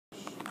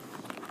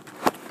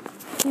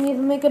need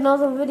to make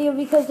another video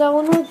because that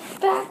one was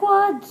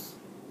backwards.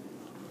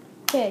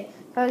 Okay,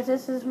 guys,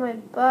 this is my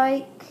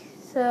bike.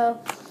 So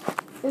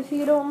if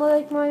you don't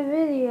like my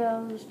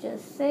videos,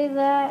 just say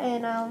that,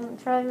 and I'll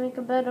try to make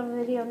a better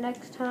video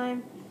next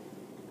time.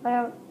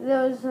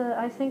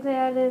 I think they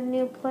added a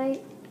new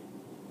plate.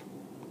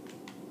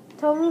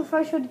 Tell me if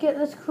I should get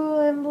this crew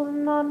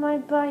emblem on my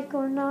bike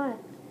or not.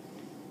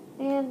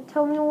 And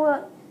tell me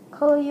what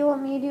color you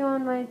want me to do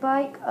on my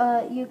bike.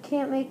 You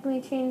can't make me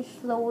change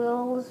the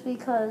wheels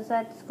because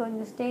that's going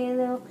to stay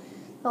there.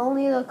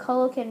 Only the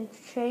color can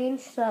change,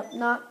 so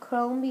not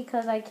chrome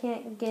because I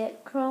can't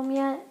get chrome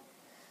yet.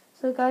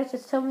 So guys,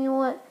 just tell me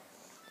what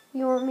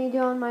you want me to do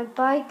on my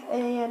bike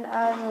and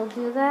I will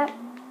do that.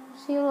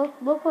 See,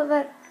 look what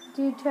that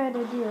dude tried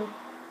to do.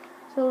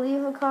 So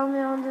leave a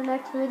comment on the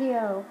next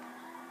video.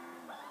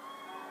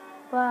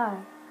 Bye.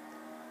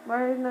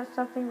 Why are you not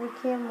stopping the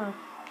camera?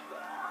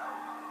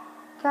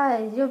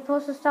 Guys, you're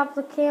supposed to stop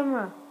the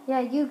camera. Yeah,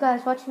 you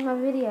guys watching my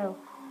video.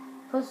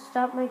 You're supposed to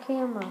stop my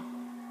camera.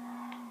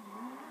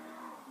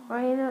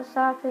 Why are you not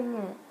stopping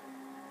it?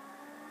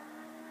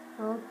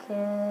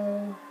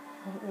 Okay.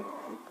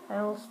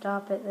 I will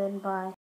stop it then. Bye.